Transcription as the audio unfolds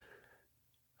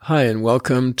Hi, and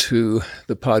welcome to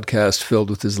the podcast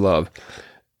Filled with His Love.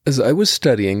 As I was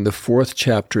studying the fourth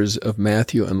chapters of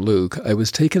Matthew and Luke, I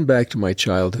was taken back to my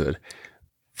childhood.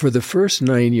 For the first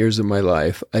 9 years of my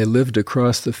life, I lived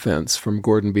across the fence from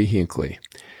Gordon B. Hinckley.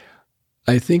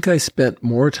 I think I spent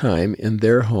more time in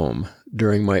their home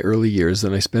during my early years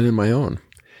than I spent in my own.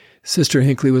 Sister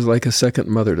Hinckley was like a second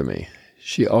mother to me.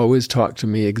 She always talked to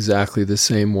me exactly the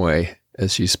same way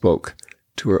as she spoke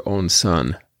to her own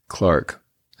son, Clark,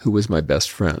 who was my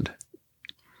best friend.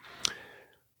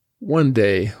 One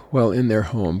day, while in their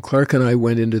home, Clark and I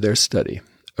went into their study,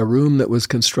 a room that was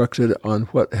constructed on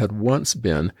what had once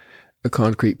been a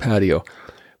concrete patio.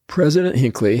 President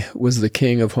Hinckley was the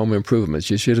king of home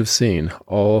improvements. You should have seen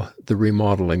all the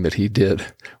remodeling that he did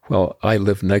while I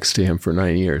lived next to him for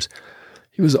 9 years.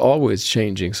 He was always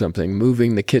changing something,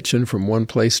 moving the kitchen from one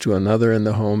place to another in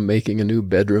the home, making a new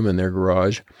bedroom in their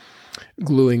garage,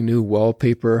 gluing new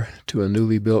wallpaper to a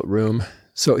newly built room.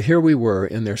 So here we were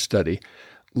in their study,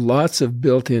 lots of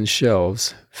built-in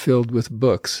shelves filled with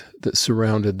books that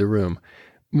surrounded the room,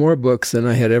 more books than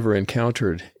I had ever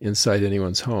encountered inside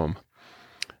anyone's home.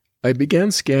 I began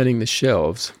scanning the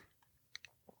shelves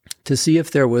to see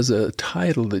if there was a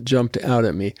title that jumped out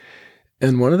at me,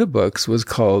 and one of the books was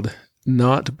called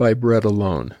Not by Bread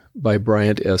Alone by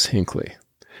Bryant S. Hinckley.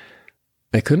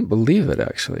 I couldn't believe it,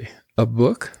 actually. A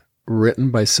book written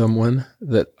by someone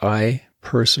that I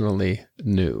personally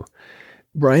knew.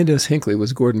 Bryant S. Hinckley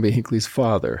was Gordon B. Hinckley's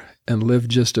father and lived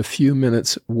just a few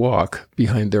minutes' walk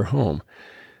behind their home.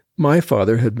 My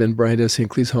father had been Bryant S.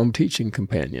 Hinckley's home teaching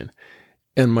companion,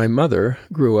 and my mother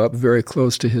grew up very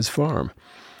close to his farm.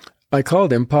 I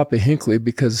called him Papa Hinckley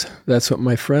because that's what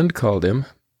my friend called him,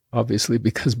 obviously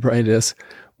because Bryant S.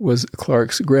 was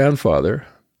Clark's grandfather,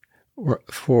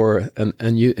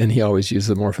 and he always used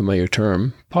the more familiar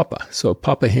term, Papa. So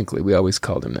Papa Hinckley, we always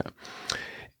called him that.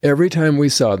 Every time we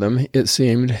saw them, it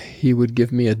seemed he would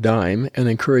give me a dime and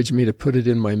encourage me to put it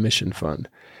in my mission fund.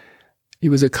 He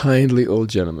was a kindly old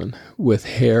gentleman with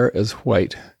hair as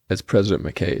white as President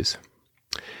McKay's.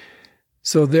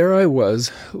 So there I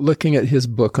was, looking at his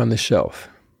book on the shelf.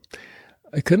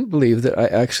 I couldn't believe that I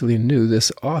actually knew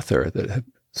this author,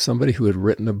 somebody who had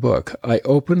written a book. I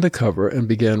opened the cover and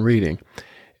began reading.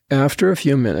 After a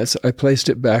few minutes, I placed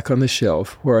it back on the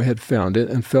shelf where I had found it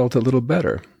and felt a little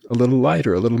better, a little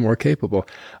lighter, a little more capable.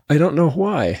 I don't know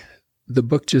why. The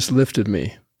book just lifted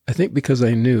me. I think because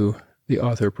I knew the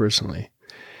author personally.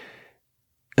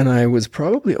 And I was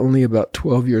probably only about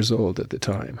 12 years old at the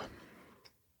time.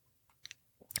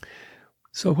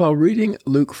 So while reading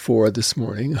Luke 4 this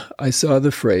morning, I saw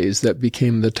the phrase that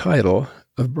became the title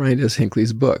of Bryant S.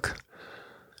 Hinckley's book.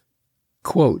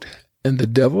 Quote, "And the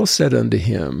devil said unto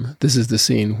him," this is the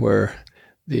scene where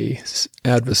the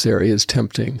adversary is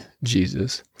tempting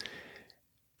Jesus,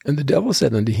 "And the devil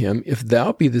said unto him, If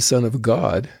thou be the Son of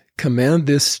God, command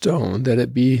this stone that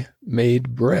it be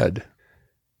made bread.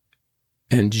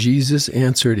 And Jesus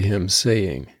answered him,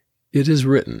 saying, It is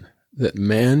written, that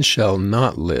man shall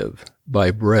not live by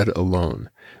bread alone,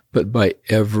 but by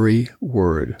every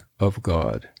word of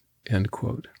God." End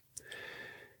quote.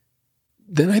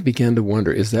 Then I began to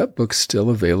wonder, is that book still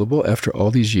available after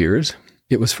all these years?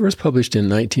 It was first published in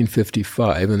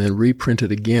 1955 and then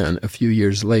reprinted again a few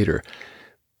years later.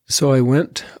 So I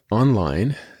went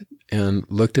online and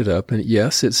looked it up, and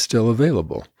yes, it's still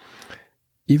available,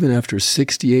 even after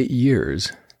 68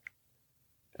 years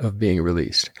of being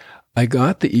released. I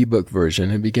got the ebook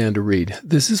version and began to read.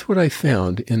 This is what I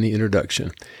found in the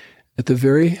introduction. At the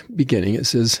very beginning, it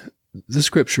says, the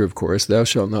scripture, of course, "Thou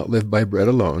shalt not live by bread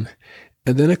alone,"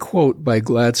 and then a quote by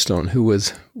Gladstone, who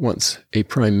was once a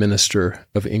prime minister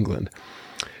of England.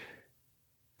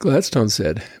 Gladstone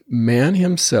said, "Man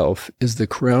himself is the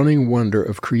crowning wonder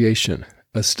of creation,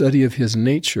 a study of his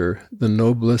nature, the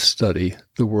noblest study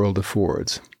the world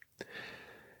affords."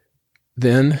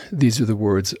 Then these are the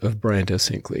words of Bryant S.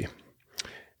 Hinckley.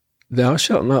 "Thou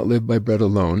shalt not live by bread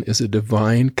alone" is a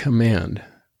divine command.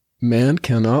 Man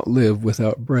cannot live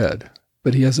without bread,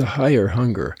 but he has a higher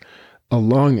hunger, a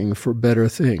longing for better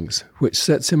things, which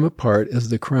sets him apart as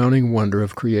the crowning wonder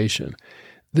of creation.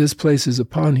 This places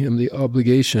upon him the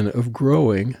obligation of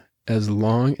growing as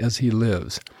long as he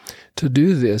lives. To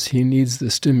do this, he needs the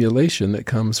stimulation that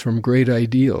comes from great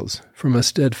ideals, from a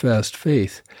steadfast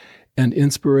faith, and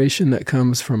inspiration that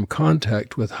comes from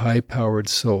contact with high-powered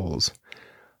souls.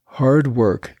 Hard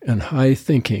work and high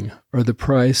thinking are the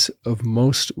price of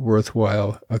most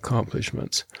worthwhile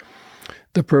accomplishments.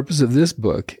 The purpose of this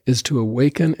book is to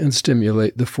awaken and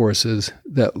stimulate the forces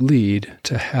that lead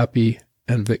to happy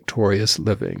and victorious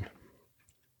living.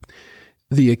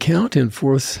 The account in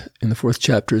the fourth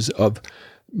chapters of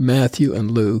Matthew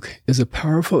and Luke is a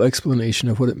powerful explanation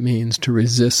of what it means to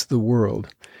resist the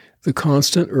world, the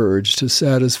constant urge to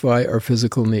satisfy our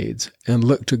physical needs and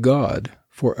look to God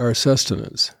for our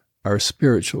sustenance, our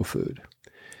spiritual food.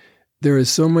 There is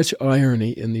so much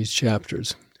irony in these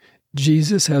chapters.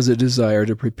 Jesus has a desire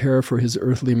to prepare for his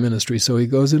earthly ministry, so he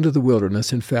goes into the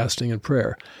wilderness in fasting and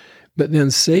prayer. But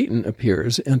then Satan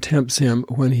appears and tempts him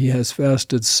when he has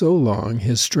fasted so long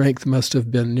his strength must have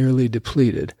been nearly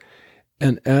depleted,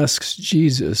 and asks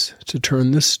Jesus to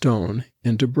turn this stone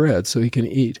into bread so he can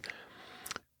eat.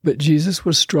 But Jesus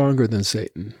was stronger than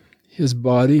Satan. His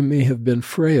body may have been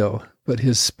frail, but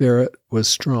his spirit was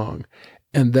strong.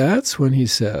 And that's when he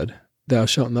said, "Thou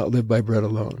shalt not live by bread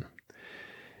alone."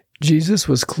 Jesus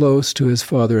was close to his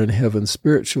Father in heaven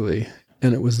spiritually,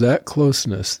 and it was that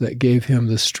closeness that gave him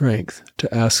the strength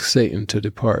to ask Satan to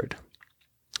depart.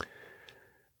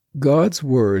 God's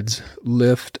words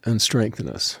lift and strengthen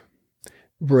us.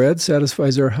 Bread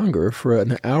satisfies our hunger for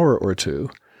an hour or two,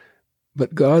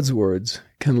 but God's words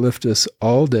can lift us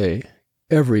all day,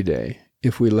 every day,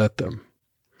 if we let them.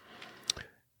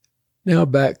 Now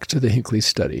back to the Hinckley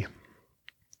study.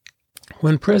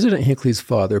 When President Hinckley's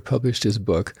father published his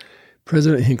book,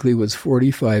 President Hinckley was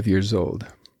 45 years old.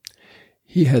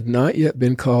 He had not yet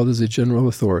been called as a general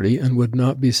authority and would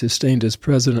not be sustained as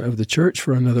president of the church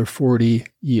for another 40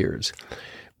 years.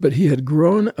 But he had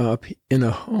grown up in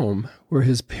a home where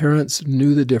his parents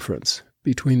knew the difference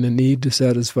between the need to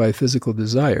satisfy physical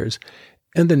desires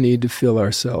and the need to fill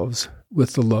ourselves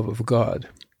with the love of God.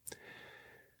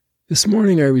 This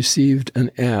morning I received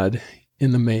an ad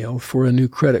in the mail for a new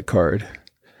credit card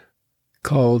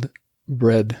called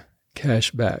Bread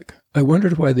Cashback. I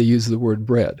wondered why they use the word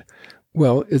bread.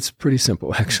 Well, it's pretty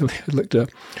simple, actually. I looked up.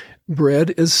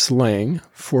 Bread is slang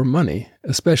for money,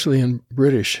 especially in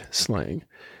British slang.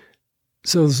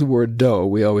 So is the word dough.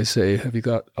 We always say, have you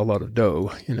got a lot of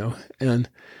dough, and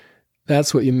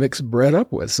that's what you mix bread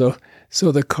up with. So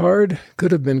the card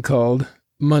could have been called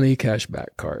Money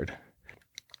Cashback Card.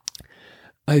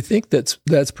 I think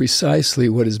that's precisely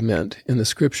what is meant in the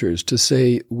scriptures. To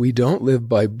say we don't live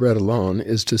by bread alone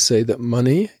is to say that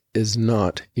money is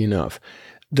not enough.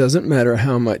 Doesn't matter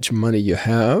how much money you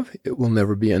have, it will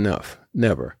never be enough.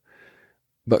 Never.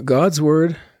 But God's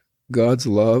word, God's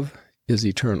love is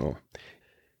eternal.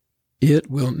 It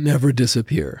will never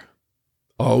disappear.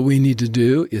 All we need to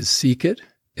do is seek it,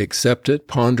 accept it,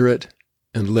 ponder it,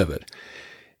 and live it.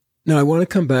 Now, I want to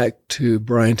come back to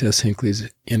Bryant S. Hinckley's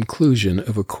inclusion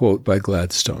of a quote by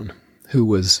Gladstone, who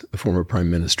was a former prime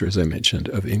minister, as I mentioned,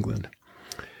 of England.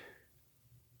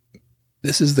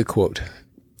 This is the quote: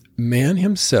 "Man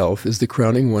himself is the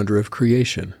crowning wonder of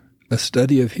creation, a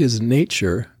study of his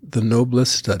nature, the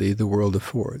noblest study the world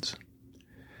affords."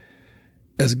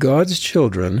 As God's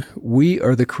children, we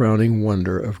are the crowning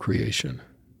wonder of creation.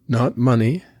 Not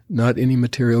money, not any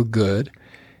material good,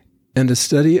 and a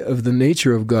study of the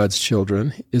nature of God's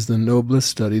children is the noblest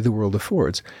study the world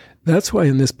affords. That's why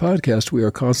in this podcast we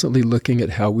are constantly looking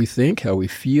at how we think, how we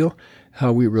feel,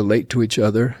 how we relate to each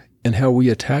other, and how we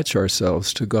attach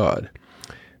ourselves to God.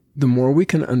 The more we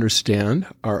can understand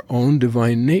our own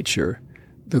divine nature,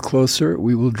 the closer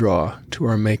we will draw to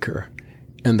our Maker,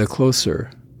 and the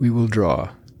closer we will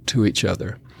draw to each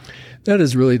other. That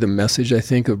is really the message, I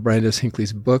think, of Bryant S.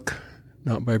 Hinckley's book,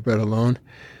 Not by Bread Alone,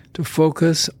 to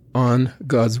focus on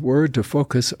God's Word, to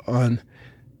focus on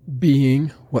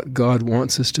being what God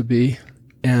wants us to be,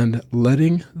 and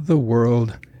letting the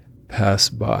world pass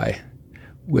by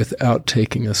without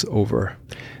taking us over.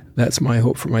 That's my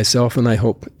hope for myself, and I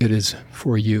hope it is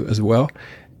for you as well.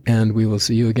 And we will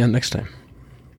see you again next time.